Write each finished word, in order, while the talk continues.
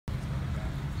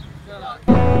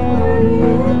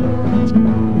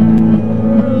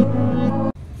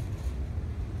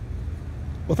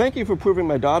Well, thank you for proving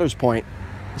my daughter's point.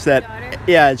 Is that,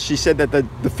 yeah, she said that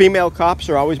the female cops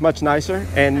are always much nicer,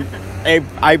 and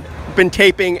I've been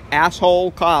taping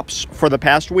asshole cops for the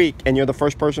past week, and you're the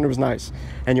first person who was nice,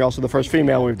 and you're also the first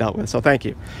female we've dealt with, so thank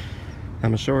you. I'm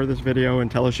gonna show her this video and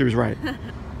tell her she was right.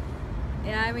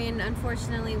 Yeah, I mean,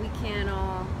 unfortunately, we can't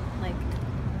all like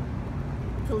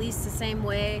police the same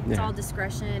way. It's all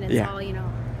discretion. It's all, you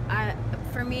know.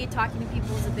 For me, talking to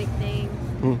people is a big thing,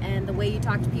 and the way you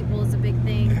talk to people is a big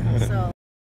thing. So.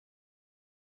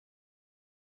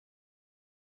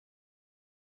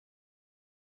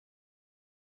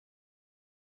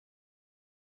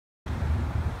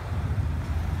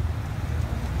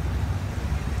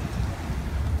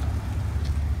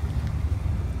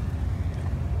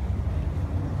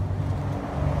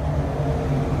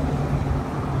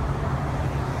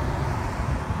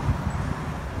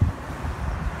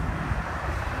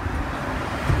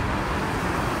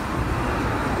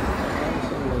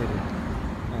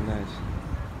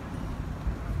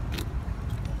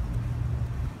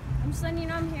 I'm just letting you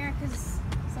know I'm here because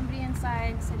somebody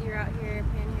inside said you're out here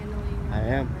panhandling. I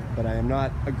am, but I am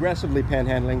not aggressively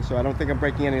panhandling, so I don't think I'm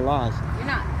breaking any laws. You're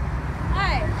not.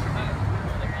 Hi.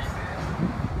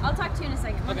 I'll talk to you in a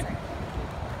second. One second.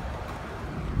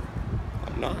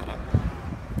 I'm not.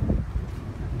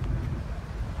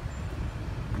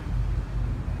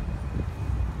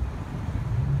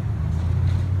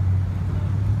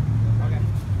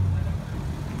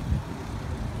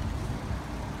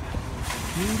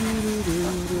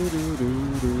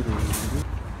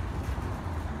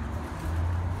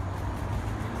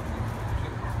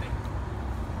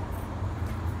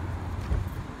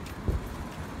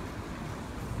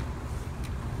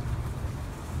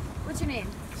 What's your name?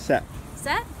 Seth.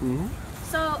 Seth? Mm-hmm.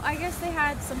 So I guess they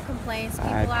had some complaints.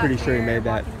 People I'm out pretty sure he here made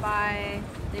that. walking by.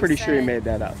 Pretty sure he made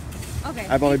that up. Okay.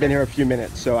 I've only been here a few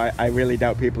minutes, so I really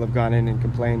doubt people have gone in and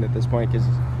complained at this point because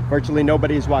virtually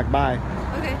nobody has walked by.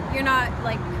 Okay. You're not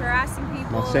like harassing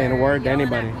people. Not saying a word to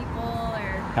anybody. At people, or...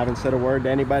 Haven't said a word to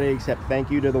anybody except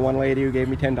thank you to the one lady who gave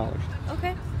me $10.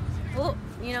 Okay. Well,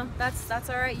 you know, that's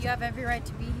all right. You have every right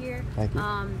to be here. Thank you.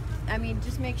 I mean,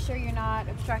 just make sure you're not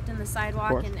obstructing the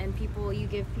sidewalk, and people, you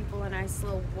give people a nice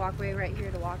little walkway right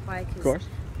here to walk by. Cause, of course.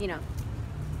 You know,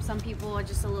 some people are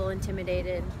just a little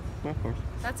intimidated. Well, of course.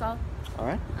 That's all. All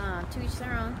right. To each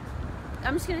their own.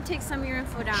 I'm just going to take some of your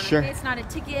info down, sure. okay? It's not a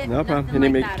ticket. No problem. You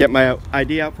like need me to get my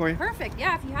ID out for you? Perfect.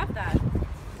 Yeah, if you have that.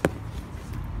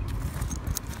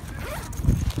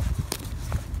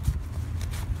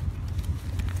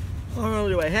 Not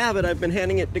only do I have it, I've been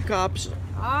handing it to cops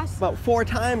about 4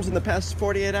 times in the past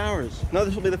 48 hours. No,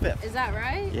 this will be the 5th. Is that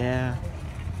right? Yeah.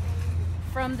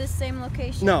 From this same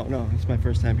location? No, it's my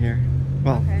first time here.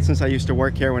 Well, since I used to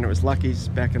work here when it was Lucky's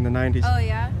back in the 90s. Oh,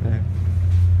 yeah? Yeah.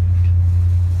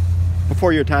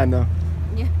 Before your time, though.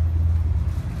 Yeah.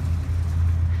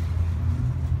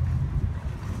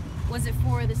 Was it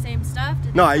for the same stuff?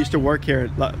 No, I used to work here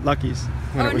at Lucky's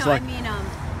when it was I mean,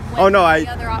 when the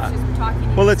other officers were talking to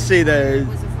you. Well, let's see, was it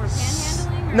for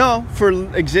panhandling? Or? No, for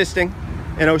existing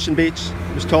in Ocean Beach.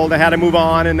 I was told I had to move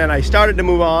on, and then I started to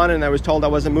move on, and I was told I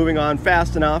wasn't moving on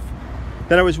fast enough.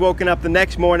 Then I was woken up the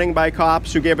next morning by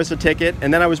cops who gave us a ticket,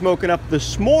 and then I was woken up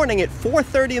this morning at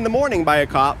 4:30 in the morning by a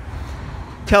cop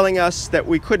telling us that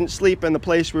we couldn't sleep in the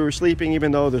place we were sleeping,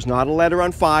 even though there's not a letter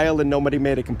on file and nobody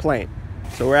made a complaint.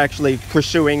 So we're actually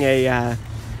pursuing a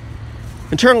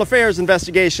internal affairs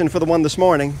investigation for the one this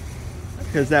morning,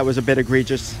 because that was a bit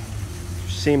egregious.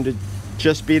 Seemed to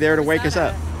just be there to wake us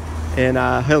up. In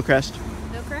Hillcrest.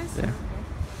 Hillcrest? Yeah. Okay.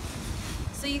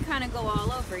 So you kind of go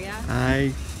all over, yeah?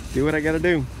 I do what I gotta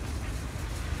do.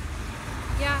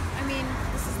 Yeah, I mean,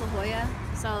 this is La Jolla,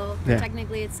 so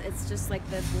technically it's just like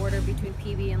the border between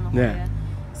PB and La Jolla. Yeah.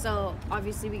 So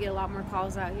obviously we get a lot more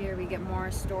calls out here. We get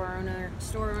more store owners.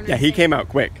 Yeah, he came out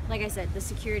quick. Like I said, the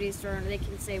security store owner, they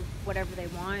can say whatever they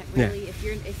want. Really, if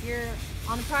you're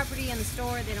on the property in the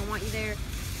store, they don't want you there.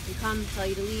 You come, tell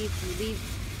you to leave, you leave.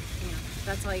 You know,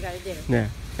 that's all you got to do. Yeah,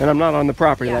 and I'm not on the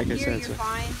property, like I said. You're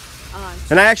fine.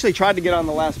 And I actually tried to get on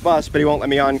the last bus, but he won't let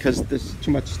me on because there's too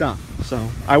much stuff. So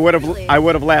I would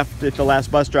have left if the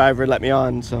last bus driver had let me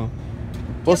on. So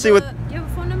we'll see what. Do you have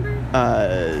a phone number?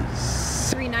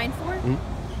 394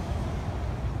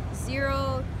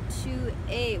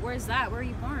 028. Where's that? Where are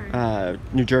you born?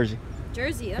 New Jersey.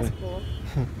 Jersey. That's cool.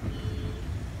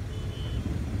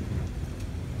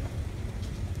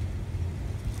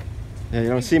 Yeah, you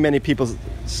don't see many people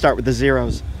start with the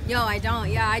zeros. Yo, I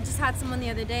don't. Yeah, I just had someone the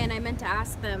other day, and I meant to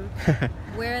ask them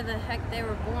where the heck they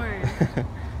were born.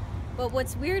 But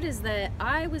what's weird is that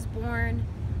I was born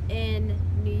in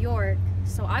New York,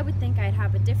 so I would think I'd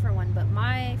have a different one. But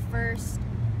I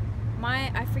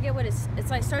forget what it's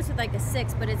like. Starts with like a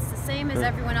 6, but it's the same as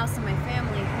everyone else in my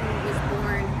family who was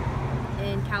born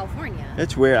in California.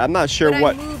 It's weird. I'm not sure but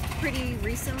what. I moved pretty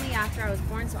recently after I was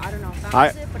born, so I don't know if that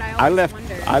was it. But I always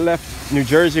wondered. I left New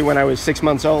Jersey when I was 6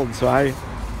 months old, so I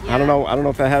don't know. I don't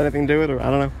know if that had anything to do with it, or I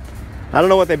don't know. I don't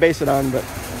know what they base it on, but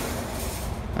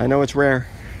I know it's rare.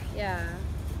 Yeah.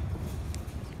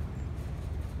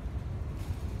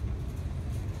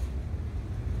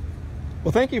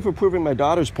 Well, thank you for proving my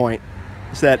daughter's point.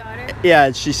 Is that,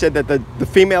 yeah, she said that the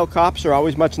female cops are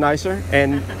always much nicer,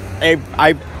 and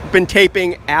I've been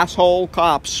taping asshole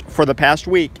cops for the past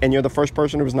week, and you're the first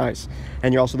person who was nice,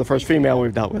 and you're also the first female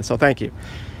we've dealt with, so thank you.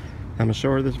 I'm gonna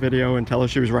show her this video and tell her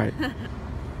she was right.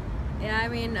 Yeah, I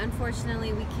mean,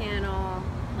 unfortunately, we can't all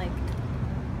like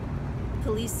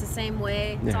police the same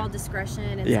way. It's all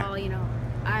discretion. It's all, you know.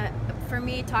 For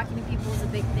me, talking to people is a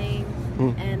big thing,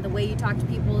 and the way you talk to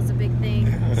people is a big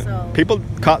thing. So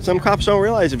some cops don't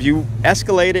realize if you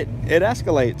escalate it, it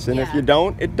escalates, and if you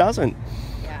don't, it doesn't.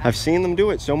 Yeah. I've seen them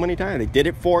do it so many times. They did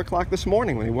it 4 o'clock this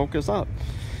morning when they woke us up.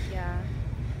 Yeah.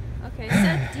 Okay.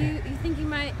 Seth, do you think you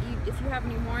might, if you have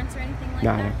any warrants or anything like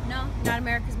that? No. Not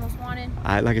America's Most Wanted.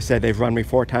 Like I said, they've run me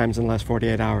 4 times in the last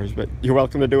 48 hours, but you're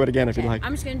welcome to do it again if you'd like.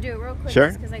 I'm just gonna do it real quick.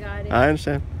 Sure. Because I got it. I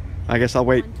understand. I guess I'll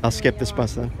wait. I'll skip this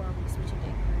bus then.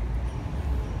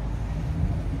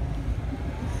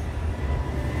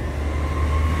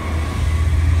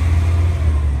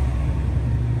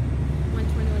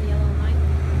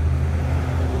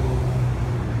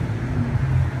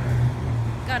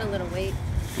 Got a little wait.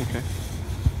 Okay.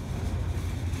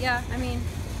 Yeah, I mean,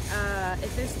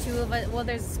 if there's 2 of us, well,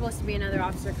 there's supposed to be another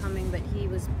officer coming, but he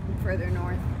was further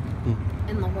north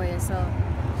in La Jolla, so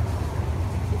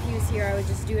if he was here, I would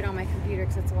just do it on my computer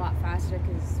because it's a lot faster,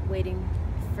 because waiting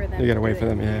for them. You gotta wait for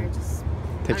them, yeah. Just,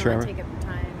 takes forever. Take up the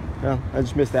time. Well, I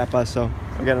just missed that bus, so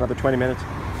I got another 20 minutes.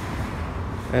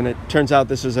 And it turns out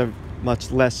this is a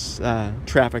much less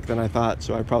traffic than I thought,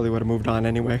 so I probably would have moved on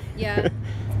anyway. Yeah.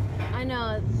 I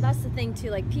know, that's the thing too,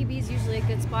 like PB is usually a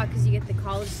good spot because you get the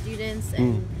college students,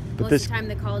 and most of the time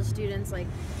the college students, like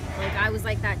I was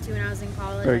like that too when I was in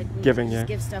college. I'd just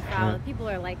give stuff out. Yeah. People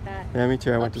are like that. Yeah, me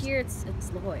too. Up here it's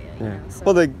La Jolla, you know, so.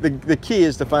 Well, the key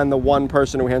is to find the one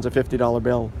person who hands a $50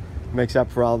 bill, makes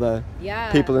up for all the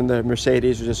people in the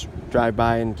Mercedes who just drive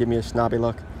by and give me a snobby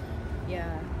look.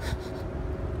 Yeah.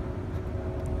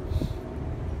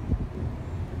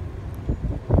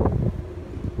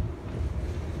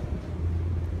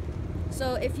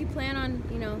 So if you plan on,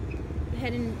 you know,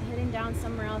 heading down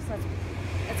somewhere else, that's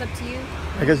up to you.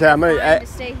 Like I said, I'm gonna to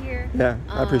stay here. Yeah,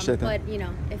 I appreciate that. But you know,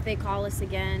 if they call us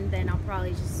again, then I'll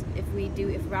probably just, if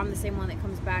I'm the same one that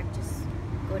comes back, just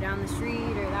go down the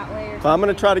street or that way. Or well, I'm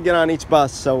gonna try to get on each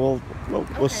bus, so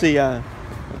we'll see.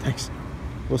 Thanks.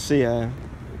 We'll see.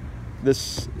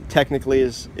 This technically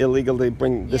is illegal to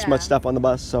bring this much stuff on the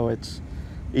bus, so it's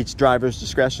each driver's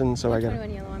discretion. So I got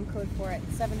 21 yellow. I'm code 4 at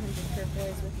 700 per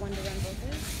boys with 1 to run both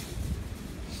ways.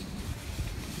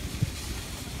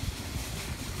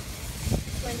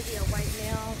 It's going to be a white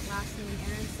male, last name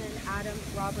Aronson, Adam,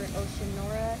 Robert, Ocean,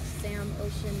 Nora, Sam,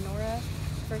 Ocean, Nora,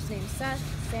 first name Seth,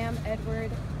 Sam,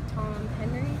 Edward, Tom,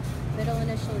 Henry, middle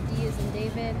initial D as in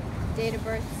David, date of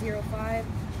birth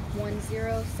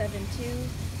 05-1072,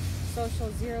 social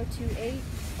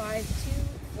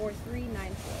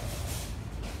 028-524394.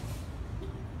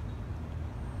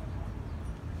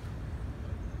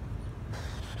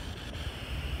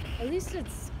 At least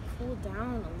it's cooled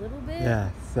down a little bit. Yeah,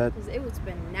 because it's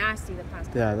been nasty the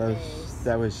past couple days.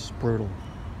 That was brutal.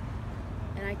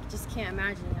 And I just can't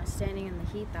imagine, you know, standing in the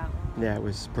heat that long. Yeah, it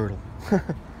was brutal. Yeah.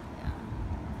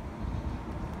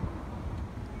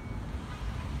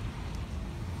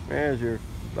 There's your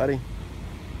buddy.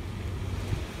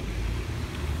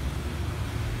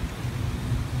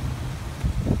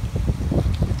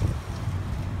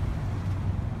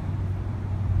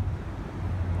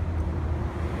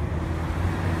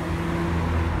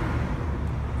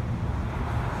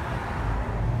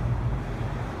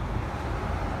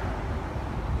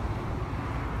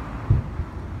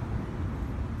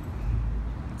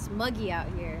 Muggy out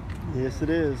here. Yes, it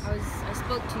is. I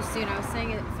spoke too soon. I was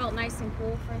saying it felt nice and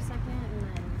cool for a second, and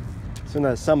then as soon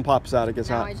as the sun pops out, it gets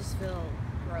hot. Now I just feel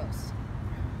gross.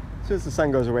 As soon as the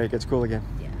sun goes away, it gets cool again.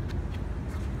 Yeah.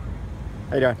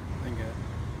 How you doing? I'm good.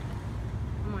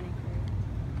 I'm on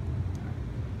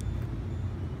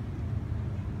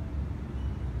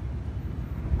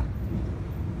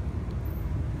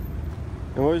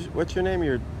And what's your name?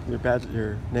 Your badge,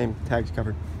 your name tag's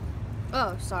covered.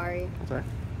 Oh, sorry. That's all right.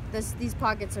 These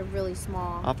pockets are really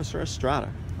small. Officer Estrada,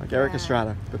 like Eric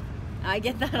Estrada. But I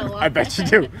get that a lot. I bet you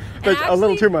do. But a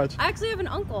little too much. I actually have an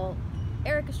uncle,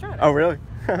 Eric Estrada. Oh, really?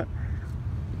 10-4,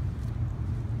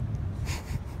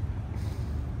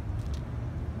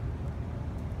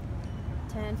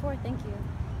 thank you.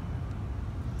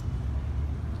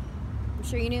 I'm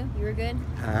sure you knew you were good.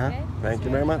 Okay. Thank you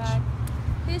very much.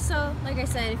 Okay, so like I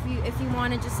said, if you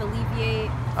want to just alleviate,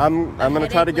 I'm gonna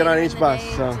try to get on each bus.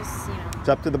 Day, so just, it's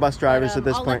up to the bus drivers at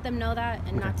this I'll point. let them know that,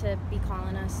 and not to be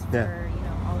calling us for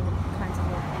all kinds of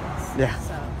little things. Yeah.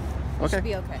 So we should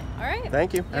be okay. All right.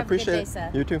 Thank you. I appreciate it.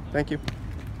 Seth. You too. Thank you.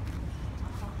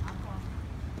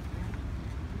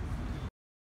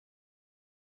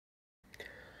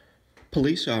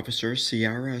 Police Officer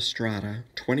Ciara Estrada,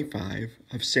 25,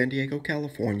 of San Diego,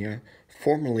 California,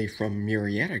 formerly from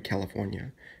Murrieta,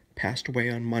 California, passed away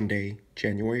on Monday,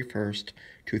 January 1st,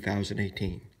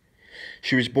 2018.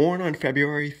 She was born on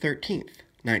February 13th,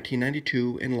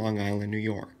 1992, in Long Island, New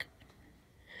York.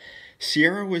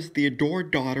 Ciara was the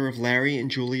adored daughter of Larry and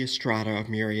Julie Estrada of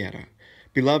Murrieta,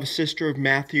 beloved sister of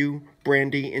Matthew,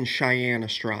 Brandy, and Cheyenne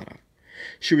Estrada.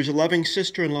 She was a loving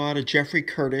sister-in-law to Jeffrey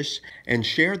Curtis and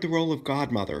shared the role of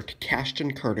godmother to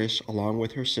Cashton Curtis along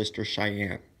with her sister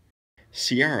Cheyenne.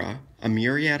 Ciara, a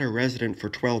Murrieta resident for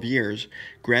 12 years,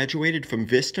 graduated from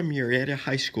Vista Murrieta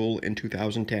High School in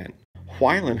 2010.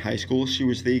 While in high school, she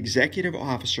was the executive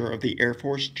officer of the Air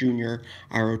Force Junior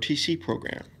ROTC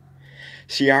program.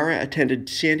 Ciara attended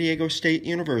San Diego State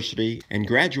University and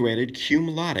graduated cum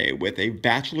laude with a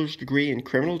bachelor's degree in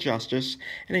criminal justice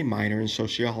and a minor in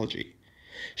sociology.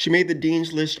 She made the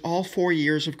dean's list all 4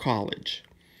 years of college.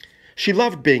 She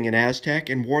loved being an Aztec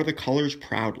and wore the colors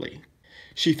proudly.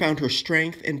 She found her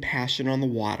strength and passion on the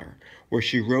water, where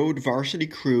she rowed varsity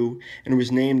crew and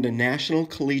was named a National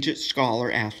Collegiate Scholar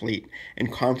Athlete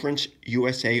and Conference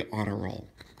USA Honor Roll.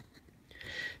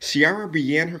 Ciara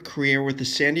began her career with the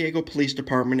San Diego Police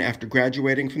Department after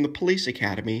graduating from the Police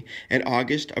Academy in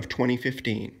August of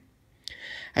 2015.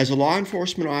 As a law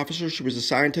enforcement officer, she was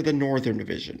assigned to the Northern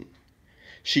Division.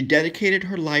 She dedicated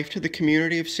her life to the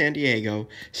community of San Diego,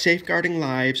 safeguarding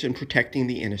lives and protecting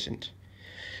the innocent.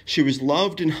 She was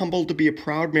loved and humbled to be a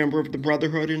proud member of the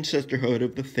brotherhood and sisterhood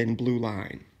of the Thin Blue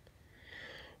Line.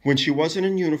 When she wasn't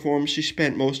in uniform, she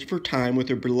spent most of her time with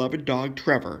her beloved dog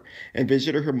Trevor and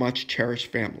visited her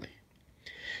much-cherished family.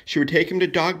 She would take him to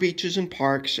dog beaches and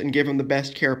parks and give him the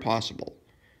best care possible.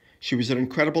 She was an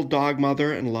incredible dog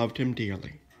mother and loved him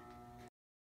dearly.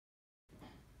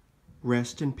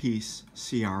 Rest in peace,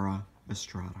 Ciara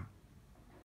Estrada.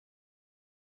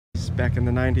 Back in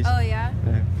the 90s. Oh, yeah?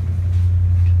 Yeah.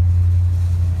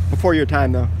 Before your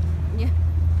time, though. Yeah.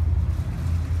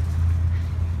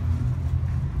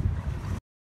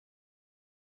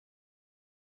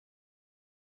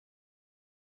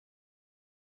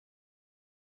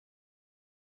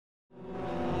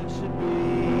 I should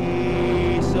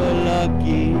be so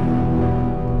lucky.